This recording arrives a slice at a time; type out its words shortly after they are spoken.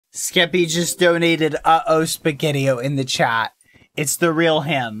Skeppy just donated uh-oh spaghettio in the chat. It's the real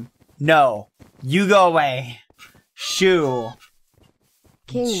him. No. You go away. Shoo.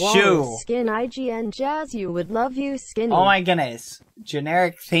 King Wallace, Skin IGN Jazz, you would love you, Skinny. Oh my goodness.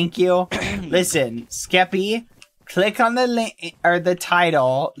 Generic, thank you. Listen, Skeppy, click on the link or the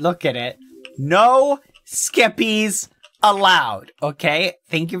title. Look at it. No Skeppies allowed. Okay?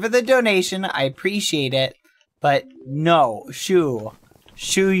 Thank you for the donation. I appreciate it. But no, shoo.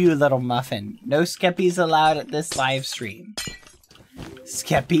 Shoo, you little muffin. No Skeppies allowed at this live stream.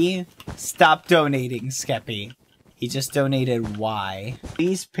 Skeppy, stop donating, Skeppy. He just donated why.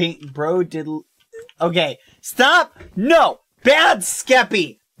 Please pink bro did... Okay, stop! No! Bad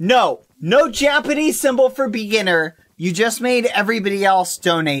Skeppy! No! No Japanese symbol for beginner. You just made everybody else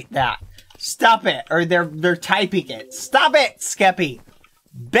donate that. Stop it. Or they're typing it. Stop it, Skeppy!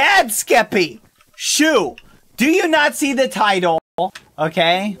 Bad Skeppy! Shoo! Do you not see the title?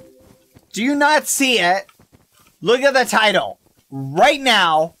 Okay? Do you not see it? Look at the title. Right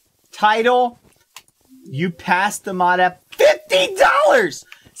now, title, you passed the mod app, $50!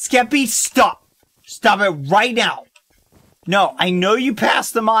 Skeppy, stop. Stop it right now. No, I know you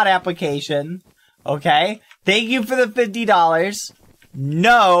passed the mod application. Okay? Thank you for the $50.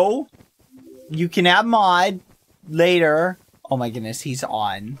 No. You can have mod later. Oh my goodness, he's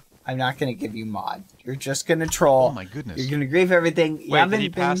on. I'm not going to give you mod. You're just going to troll. Oh my goodness. You're going to grief everything. Wait, did he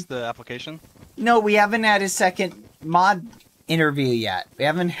pass the application? No, we haven't had his second mod interview yet. We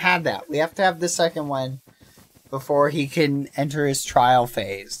haven't had that. We have to have the second one before he can enter his trial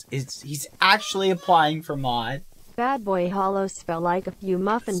phase. He's actually applying for mod. Bad boy hollow spell like a few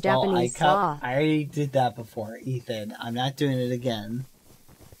muffin Spell Japanese icon. saw. I already did that before, Ethan. I'm not doing it again.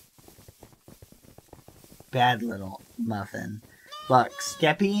 Bad little muffin. Look,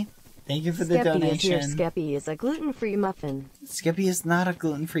 Skeppy, thank you for the donation. Skeppy is a gluten-free muffin. Skeppy is not a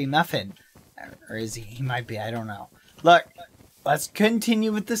gluten-free muffin. Or is he? He might be. I don't know. Look, let's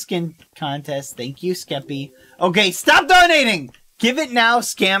continue with the skin contest. Thank you, Skeppy. Okay, stop donating! Give it now,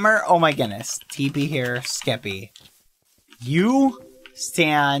 scammer. Oh my goodness. TP here, Skeppy. You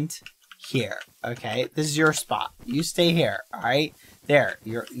stand here, okay? This is your spot. You stay here, alright? There.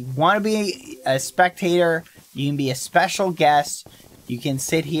 You want to be a spectator. You can be a special guest. You can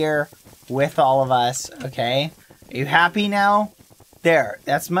sit here with all of us, okay? Are you happy now? There.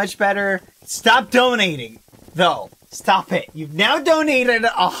 That's much better. Stop donating, though. Stop it. You've now donated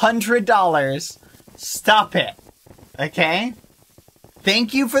 $100. Stop it. Okay?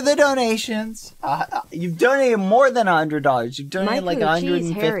 Thank you for the donations. You've donated more than $100. You've donated like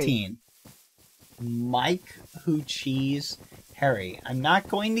 $115. Mike Who Cheese Harry. I'm not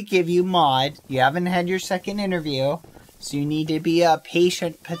going to give you mod. You haven't had your second interview. So you need to be a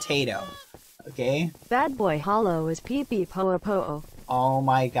patient potato. Okay? Bad boy hollow is pee-pee poa-poa. Oh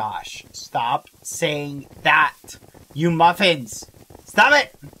my gosh. Stop saying that. You muffins. Stop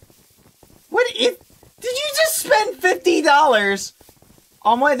it. What is... Did you just spend $50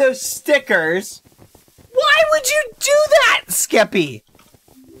 on one of those stickers? Why would you do that, Skeppy?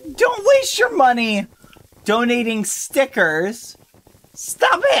 Don't waste your money donating stickers.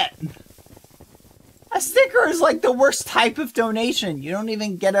 Stop it. A sticker is like the worst type of donation. You don't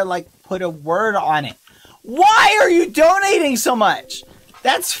even get to like put a word on it. Why are you donating so much?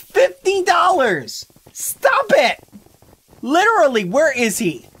 That's $50. Stop it. Literally, where is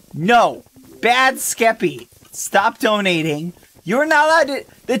he? No. Bad Skeppy. Stop donating. You're not allowed to...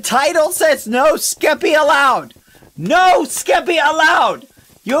 The title says no Skeppy allowed. No Skeppy allowed.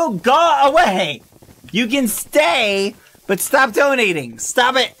 You go away. You can stay, but stop donating.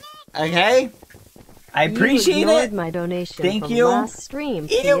 Stop it. Okay? I appreciate it. My donation Thank from you. Last stream.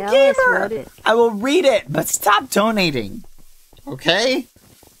 You gamer. I will read it, but stop donating. Okay?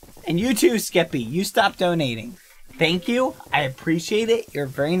 And you too, Skeppy. You stop donating. Thank you. I appreciate it. You're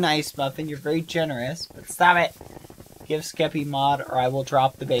very nice, Muffin. You're very generous, but stop it. Give Skeppy mod or I will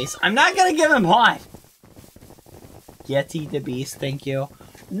drop the base. I'm not going to give him mod. Yeti the Beast, thank you.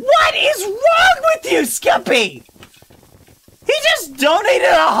 What is wrong with you, Skeppy? He just donated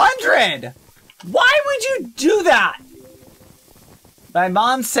 100. Why would you do that? My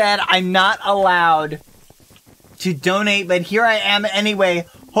mom said I'm not allowed to donate, but here I am anyway.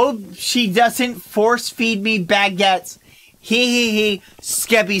 Hope she doesn't force feed me baguettes. He.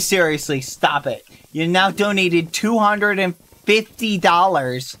 Skeppy, seriously, stop it. You now donated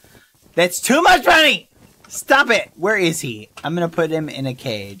 $250. That's too much money. Stop it. Where is he? I'm going to put him in a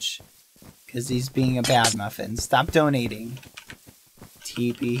cage. Because he's being a bad muffin. Stop donating.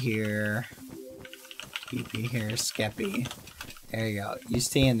 TP here. TP here, Skeppy. There you go. You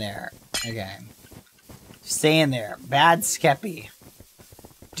stay in there. Okay. Stay in there. Bad Skeppy.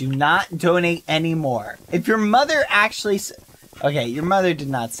 Do not donate anymore. If your mother actually... Okay, your mother did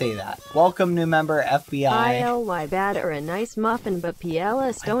not say that. Welcome, new member, FBI. ILY bad or a nice muffin, but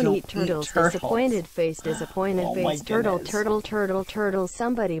PLS don't eat turtles. Disappointed face, disappointed face. Turtle.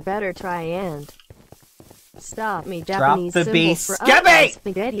 Somebody better try and... Stop me. Japanese Drop the bass. symbol for Skeppy!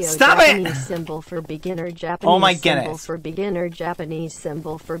 Spaghetti. Stop Japanese it! symbol for beginner. Japanese Oh my symbol goodness. for beginner. Japanese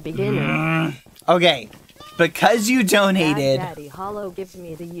symbol for beginner. Okay, because you donated... Daddy Hollow gives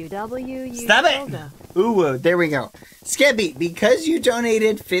me the UW. Stop it! Ooh, there we go. Skeppy, because you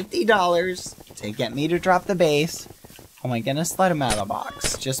donated $50 to get me to drop the bass... Oh my goodness, let him out of the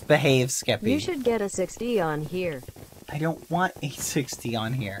box. Just behave, Skeppy. You should get a 60 on here. I don't want a 60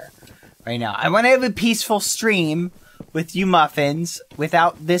 on here right now. I want to have a peaceful stream with you muffins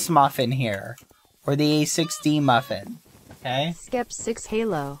without this muffin here. Or the A6D muffin. Okay? Skep 6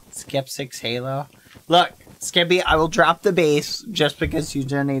 Halo. Skep 6 Halo. Look, Skeppy, I will drop the bass just because you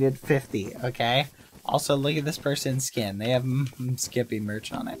donated 50, okay? Also, look at this person's skin. They have Skeppy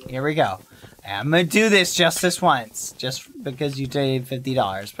merch on it. Here we go. I'm going to do this just this once. Just because you donated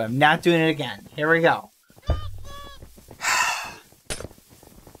 $50. But I'm not doing it again. Here we go.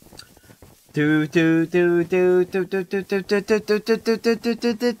 Drop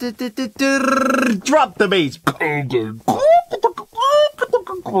the bass.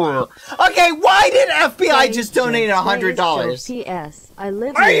 Okay, why did FBI just donate $100? P.S. I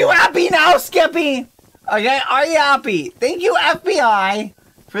live. Are you happy now, Skeppy? Okay, are you happy? Thank you, FBI,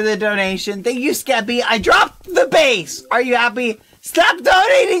 for the donation. Thank you, Skeppy. I dropped the bass. Are you happy? Stop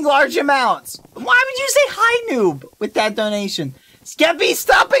donating large amounts. Why would you say hi, noob, with that donation? Skeppy,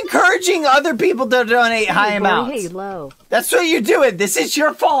 stop encouraging other people to donate high amounts. Halo. That's what you're doing. This is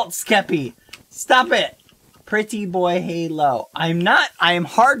your fault, Skeppy. Stop it. Pretty boy Halo. I am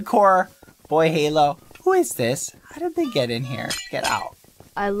hardcore boy Halo. Who is this? How did they get in here? Get out.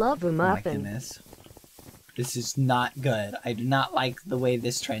 I love a muffin. Oh my goodness. This is not good. I do not like the way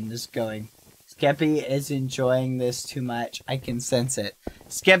this trend is going. Skeppy is enjoying this too much. I can sense it.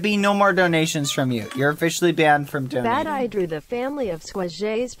 Skeppy, no more donations from you. You're officially banned from donating. Bad I drew the family of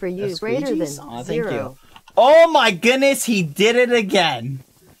squages for you greater than thank 0. you. Oh my goodness, he did it again.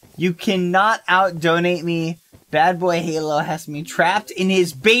 You cannot out-donate me. Bad boy Halo has me trapped in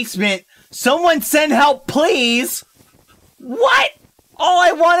his basement. Someone send help, please. What? All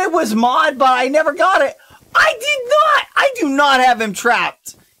I wanted was mod, but I never got it. I do not have him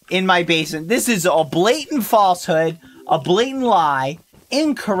trapped in my basement. This is a blatant falsehood, a blatant lie,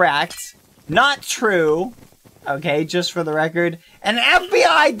 incorrect, not true. Okay, just for the record. And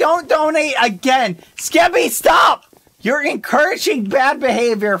FBI, don't donate again. Skeppy, stop! You're encouraging bad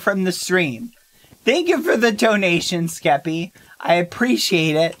behavior from the stream. Thank you for the donation, Skeppy. I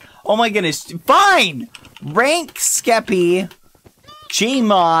appreciate it. Oh my goodness. Fine! Rank Skeppy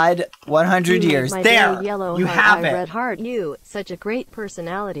Gmod 100 years. There! You have it. Red Heart, you. Such a great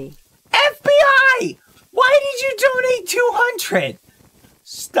personality. FBI! Why did you donate 200?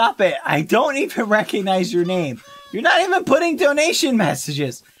 Stop it. I don't even recognize your name. You're not even putting donation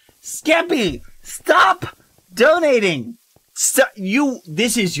messages. Skeppy, stop donating.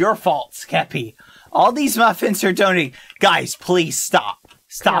 This is your fault, Skeppy. All these muffins are donating. Guys, please stop.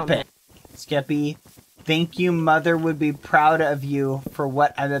 Stop it. Skeppy, thank you. Mother would be proud of you for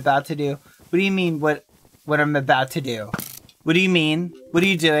what I'm about to do. What do you mean, what I'm about to do? What do you mean? What are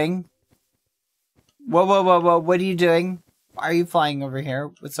you doing? Whoa. What are you doing? Why are you flying over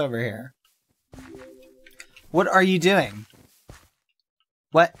here? What's over here? What are you doing?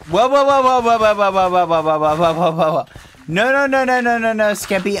 What? Whoa. No,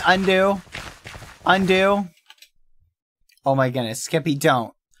 Skeppy, undo. Oh my goodness, Skeppy,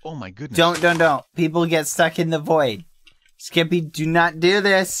 don't. Oh my goodness. Don't. People get stuck in the void. Skeppy, do not do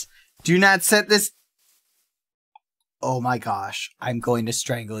this. Do not set this. Oh my gosh, I'm going to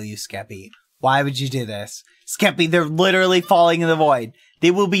strangle you, Skeppy. Why would you do this? Skeppy, they're literally falling in the void.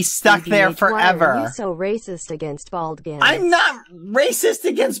 They will be stuck there forever. Why are you so racist against Baldwins? I'm not racist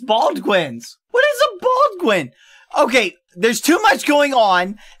against Baldwins. What is a Baldwin? Okay, there's too much going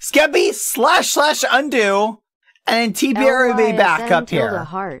on. Skeppy, / undo, and then TP everybody back up here.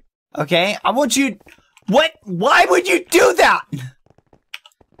 Okay, I want you... What? Why would you do that?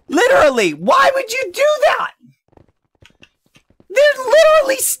 Literally, why would you do that? They're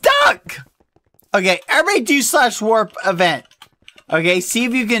literally stuck. Okay, everybody do /warp event. Okay, see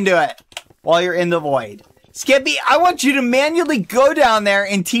if you can do it while you're in the void. Skeppy, I want you to manually go down there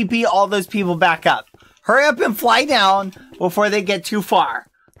and TP all those people back up. Hurry up and fly down before they get too far.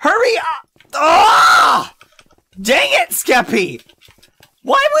 Hurry up! Ah! Dang it, Skeppy!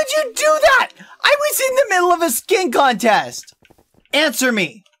 Why would you do that? I was in the middle of a skin contest. Answer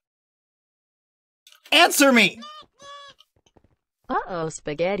me! Answer me! Uh-oh,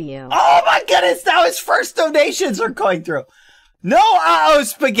 Spaghetti-O. Oh my goodness, now his first donations are going through. No uh-oh,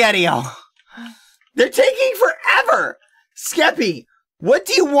 Spaghetti-O. They're taking forever. Skeppy, what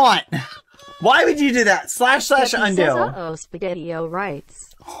do you want? Why would you do that? / undo. Says, uh-oh, Spaghetti-O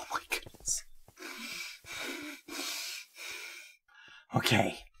writes. Oh my goodness.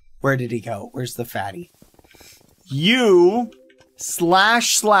 Okay, where did he go? Where's the fatty? You /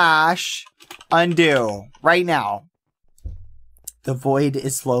 undo right now. The void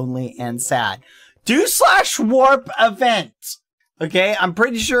is lonely and sad. Do / warp event. Okay, I'm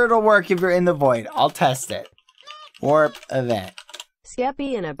pretty sure it'll work if you're in the void. I'll test it. Warp event.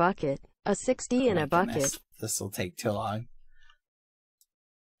 Skeppy in a bucket. A 60 in a bucket. This will take too long.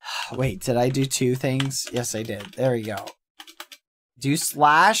 Wait, did I do 2 things? Yes, I did. There we go. Do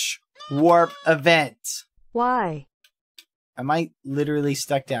 / warp event. Why? Am I literally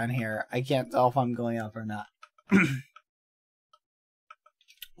stuck down here? I can't tell if I'm going up or not.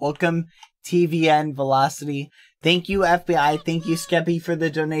 Welcome, TVN Velocity. Thank you, FBI. Thank you, Skeppy, for the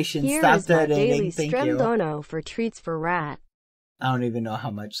donation. Here Stop is my donating. daily Thank you. Stremdono for treats for rat. I don't even know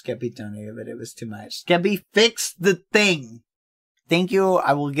how much Skeppy donated, but it was too much. Skeppy, fix the thing. Thank you.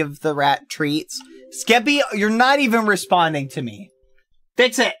 I will give the rat treats. Skeppy, you're not even responding to me.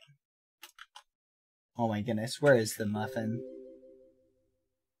 Fix it. Oh my goodness. Where is the muffin?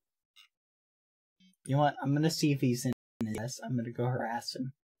 You know what? I'm going to see if he's in this. I'm going to go harass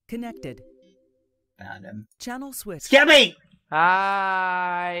him. Connected. Found him. Channel switch. Skeppy!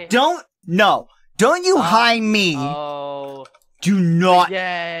 Hi. Don't you hi me. Oh. Do not.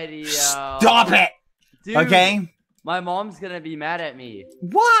 Spaghetti-O. Stop it. Dude, okay? My mom's gonna be mad at me.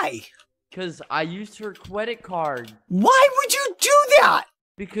 Why? Because I used her credit card. Why would you do that?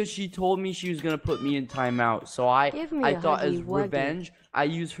 Because she told me she was gonna put me in timeout. So I thought as revenge, I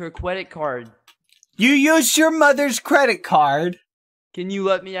used her credit card. You used your mother's credit card. Can you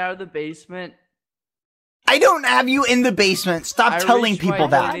let me out of the basement? I don't have you in the basement. Stop telling people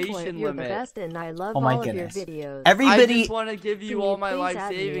that. You're the best and I love Oh my all goodness. of your videos. Everybody, I just want to give you all my life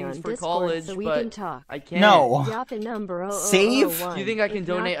savings for college, so we but can talk. I can't. No. Number Save? Do you think I can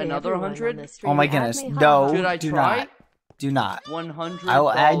donate another 100? Oh my goodness. No, Should I do try? not. Do not. $100. I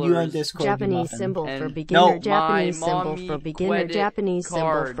will add you on Discord. Japanese symbol for beginner. No. Japanese symbol for beginner. Japanese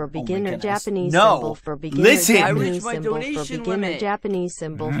symbol for beginner. Japanese No. symbol for beginner. Listen. Japanese symbol for beginner. Japanese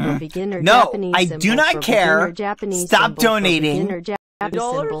symbol for beginner. No, Japanese I symbol do not for care. beginner. Japanese Stop symbol for donating. beginner.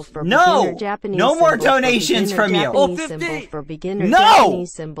 Symbol for No. beginner. Japanese No more symbol for donations beginner. from you. Oh, Japanese 50. symbol for beginner. No.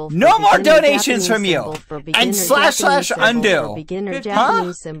 Japanese symbol for No more beginner. donations Japanese from you. symbol for And beginner. / Japanese symbol undo. for beginner. 50.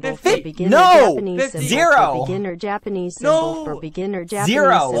 Japanese symbol for 50. beginner. No. Japanese 50. symbol Zero. for beginner. Japanese symbol No. for beginner. Japanese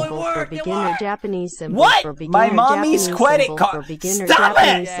Zero. symbol It for worked, it beginner. worked. Japanese symbol What? for beginner. My mommy's Japanese credit symbol card. for beginner. Stop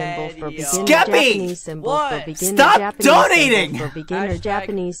Japanese it. symbol for beginner. Skeppy. Japanese symbol for What? beginner. Stop Japanese donating. symbol for beginner. Hashtag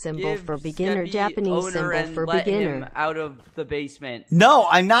Japanese symbol give for beginner. Skeppy Japanese owner symbol and for let beginner. him out of the basement. No,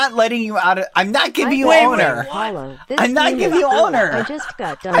 I'm not letting you out of. I'm not giving you Wait, owner. Hollow. I'm not giving you owner. I just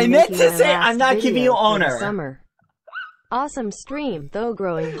got done I meant making to my say last I'm not giving video you for the owner. Summer. Awesome stream, though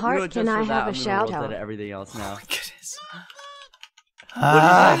growing heart. Can I have a shout out? Everything else now. Oh my goodness.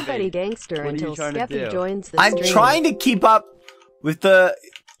 Everybody gangster What are you until trying to Skeppy do? joins the I'm stream. trying to keep up with the.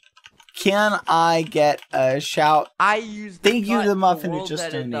 Can I get a shout? I used. The Thank you, cut, the muffin who world just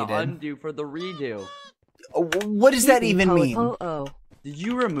edit, donated. The undo for the redo. What does that even mean? Did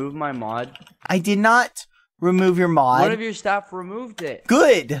you remove my mod? I did not remove your mod. One of your staff removed it.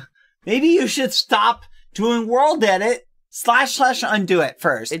 Good. Maybe you should stop doing world edit / undo it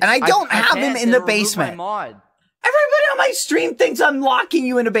first. And I don't have him in the basement. My mod. Everybody on my stream thinks I'm locking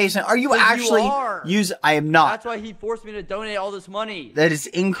you in a basement. Are you 'Cause actually you are. I am not. That's why he forced me to donate all this money. That is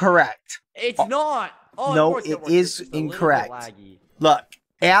incorrect. It's not. Oh, No, of course it works. is It's just a little bit incorrect. laggy. Look,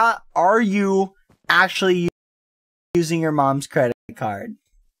 are you actually using your mom's credit card?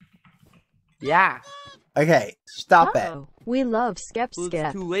 Yeah. Okay, stop it. We love Skep Well, Skep.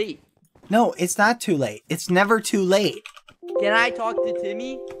 it's too late. No, it's not too late. It's never too late. Can I talk to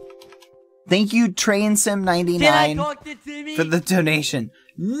Timmy? Thank you, Can I TrainSim99, talk to Timmy? for the donation.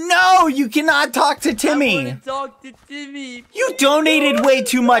 No, you cannot talk to I Timmy. want to talk to Timmy. You donated way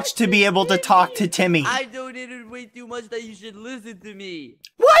too much to be able to talk to Timmy. I donated way too much that you should listen to me.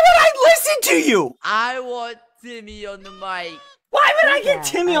 Why would I listen to you? I want Timmy on the mic. Why would I get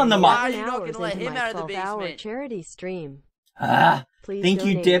Timmy on the Why mic? are you not gonna let him out of the 12-hour basement? charity stream. Please Thank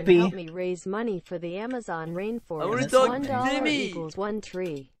you, donate Dippy. and help me raise money for the Amazon rainforest. I wanna talk to $1 Timmy. equals 1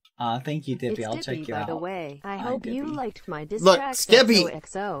 tree. Thank you, Dippy. It's I'll Dippy, check you by out. the way. I Hi, hope you Dippy. liked my diss Look, track Skeppy.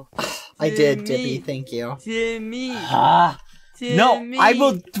 XOXO. I did, Timmy. Dippy. Thank you. Timmy. Ah, Timmy. No, I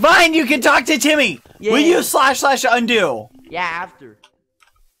will. Fine, you can talk to Timmy. Yeah. Will you / undo? Yeah, after.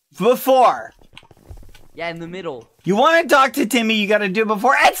 Before. Yeah, in the middle. You want to talk to Timmy, you gotta do it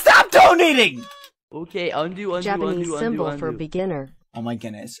before. And stop donating! Okay, undo. Japanese symbol for beginner. Oh my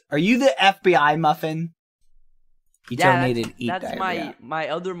goodness. Are you the FBI muffin? You donated Eat that's Diarrhea. my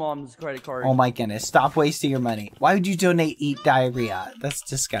other mom's credit card. Oh my goodness. Stop wasting your money. Why would you donate Eat Diarrhea? That's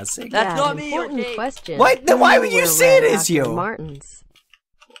disgusting. That's not me, important okay? question. What? Then why would you say it is you? Martin's.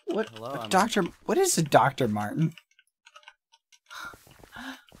 What? Hello, Doctor? What is a Dr. Martin?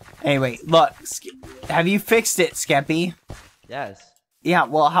 Anyway, look. Have you fixed it, Skeppy? Yes. Yeah,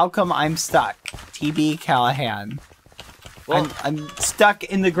 well, how come I'm stuck? TB Callahan. Well, I'm stuck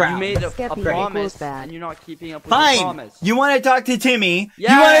in the ground. You made a Skeppy promise, bad. and you're not keeping up with Fine. the promise. You want to talk to Timmy?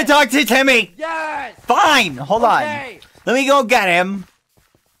 Yes. You want to talk to Timmy? Yes! Fine. Hold on. Okay. Let me go get him.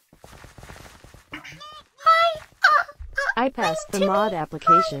 I passed the mod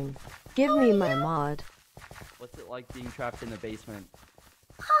application. Give me my mod. What's it like being trapped in the basement?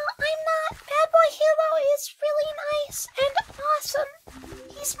 I'm not. Bad Boy Hero is really nice and awesome.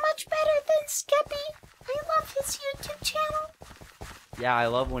 He's much better than Skeppy. I love his YouTube channel. Yeah, I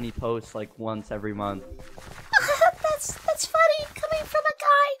love when he posts like once every month. That's funny coming from a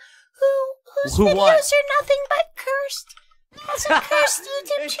guy whose Who videos what? are nothing but cursed. Has a cursed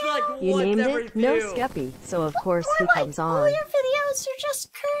YouTube It's channel. like You once named every it? No few. Skeppy, so of course he Or comes all on. your videos are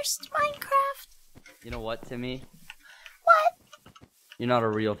just cursed Minecraft. You know what, Timmy? What? You're not a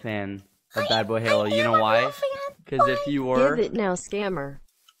real fan of Bad Boy Halo. You know I'm a why? real fan. Because if you were, Give it now, scammer.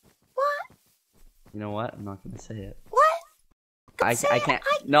 What? you know what? I'm not gonna say it. What? I Say it. can't.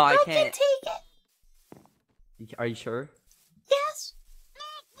 No, I can can't. take it. Are you sure, Yes.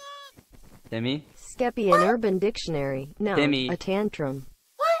 Timmy? Skeppy an urban dictionary. No, Timmy. a tantrum.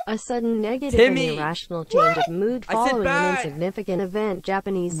 What? A sudden negative Timmy. and irrational change of mood I said following an bad. insignificant event.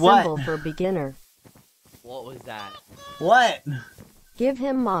 Japanese What? symbol for beginner. What was that? What? Give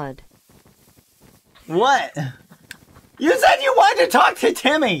him mod. What? You said you wanted to talk to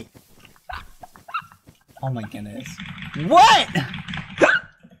Timmy. Oh my goodness. What?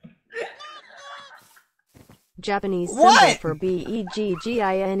 Japanese symbol What? for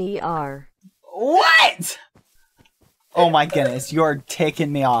begginer. What? Oh my goodness, you're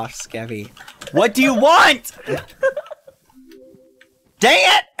ticking me off, Skeppy. What do you want? Dang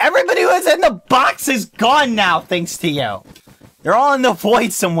it! Everybody who was in the box is gone now, thanks to you. They're all in the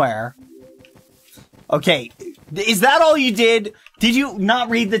void somewhere. Okay, is that all you did? Did you not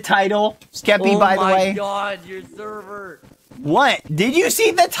read the title, Skeppy, by the way? Oh my god, your server! What? Did you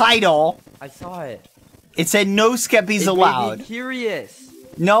see the title? I saw it. It said no Skeppys It allowed. made me curious.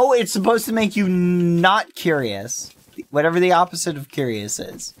 No, it's supposed to make you not curious. Whatever the opposite of curious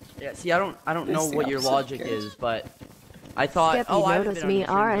is. Yeah, see, I don't know the what your opposite of logic curious. is, but I thought, Skeppy oh, I haven't noticed been on me your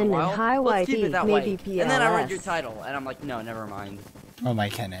stream in a RN and while. high Let's keep YT, it that maybe way. And then I read your PLS. title, and I'm like, no, never mind. Oh my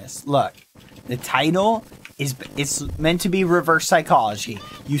goodness. Look, the title is it's meant to be reverse psychology.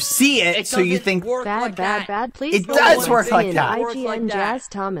 You see it, so you doesn't think work Bad, like bad, that. bad. Please It go does on work like in that. It works IGN like that. Jazz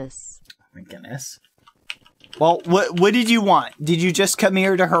Thomas. oh my goodness. Well, what did you want? Did you just come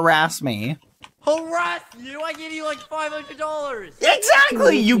here to harass me? Harass you? I gave you like $500.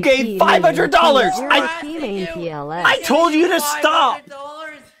 Exactly! You gave $500! I told you to stop!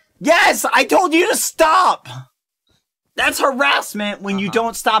 $500? Yes, I told you to stop! That's harassment when you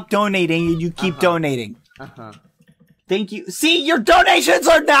don't stop donating and you keep donating. Thank you. See, your donations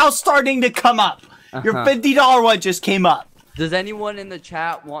are now starting to come up. Your $50 one just came up. Does anyone in the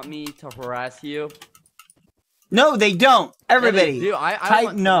chat want me to harass you? No, they don't. Everybody, Yeah, they do. I type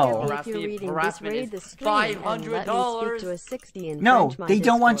want no. someone to harass If you're me. reading Harassment this, is raid the stream and let me $500. speak to a 60 in No, French, my they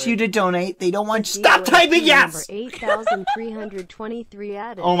don't want you Discord. to donate. They don't want you. 50 Stop typing number yes! 8,323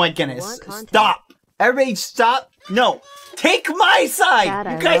 added. Oh my Want goodness. content? Stop. Everybody stop. No. Take my side. Dad,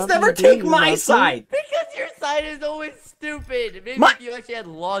 I You guys love never you. Do take you my love me? side. Because your side is always stupid. Maybe My- if you actually had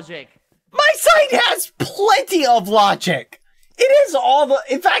logic. My side has plenty of logic. It is all the.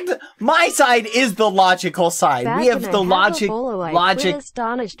 In fact, my side is the logical side. Back we have in a the logic. Bolo, I Logic. quit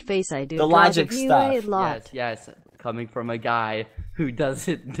astonished face. I do. The God logic of you stuff. a lot. Yes, coming from a guy who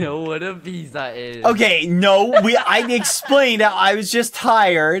doesn't know what a visa is. Okay, no, I explained. I was just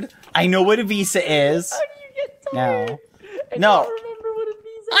tired. I know what a visa is. How do you get tired? No. I No. don't remember what a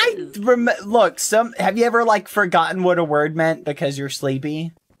visa is. Look. Have you ever like forgotten what a word meant because you're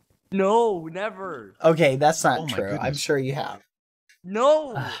sleepy? No, never. Okay, that's not Oh my true. I'm goodness. sure you have.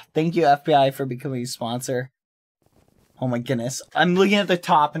 No. Thank you, FBI, for becoming a sponsor. Oh my goodness. I'm looking at the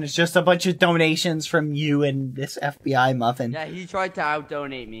top and it's just a bunch of donations from you and this FBI muffin. Yeah, he tried to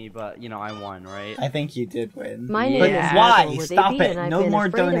out-donate me, but, you know, I won, right? I think you did win. My name But is why? Michael with Stop AB, it. and I've No been more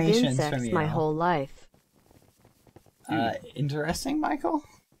afraid of donations insects from you. my whole life. Interesting, Michael?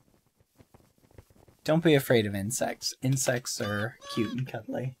 Don't be afraid of insects. Insects are cute and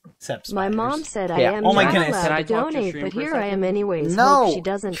cuddly. Except spiders. My mom said I Yeah. am Oh my not goodness. allowed Can I to talk to donate, stream but for a here I am second? anyways. No. Hope she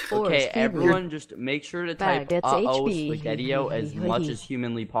doesn't force Okay, feed me. everyone just make sure to type Bag, it's uh-oh HB. Spaghetti-O as much as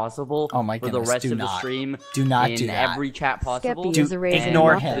humanly possible Oh my for the goodness, rest do of the not. stream Do not in do that. every chat possible. Skeppy is a Do- raisin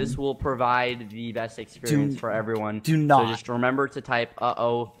ignore muffin. him. This will provide the best experience for everyone. do not. So just remember to type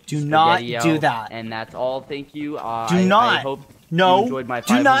uh-oh Do not Spaghetti-O, do that. And that's all. Thank you. Do I not. hope No. you enjoyed my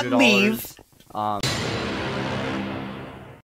Do not $500. leave.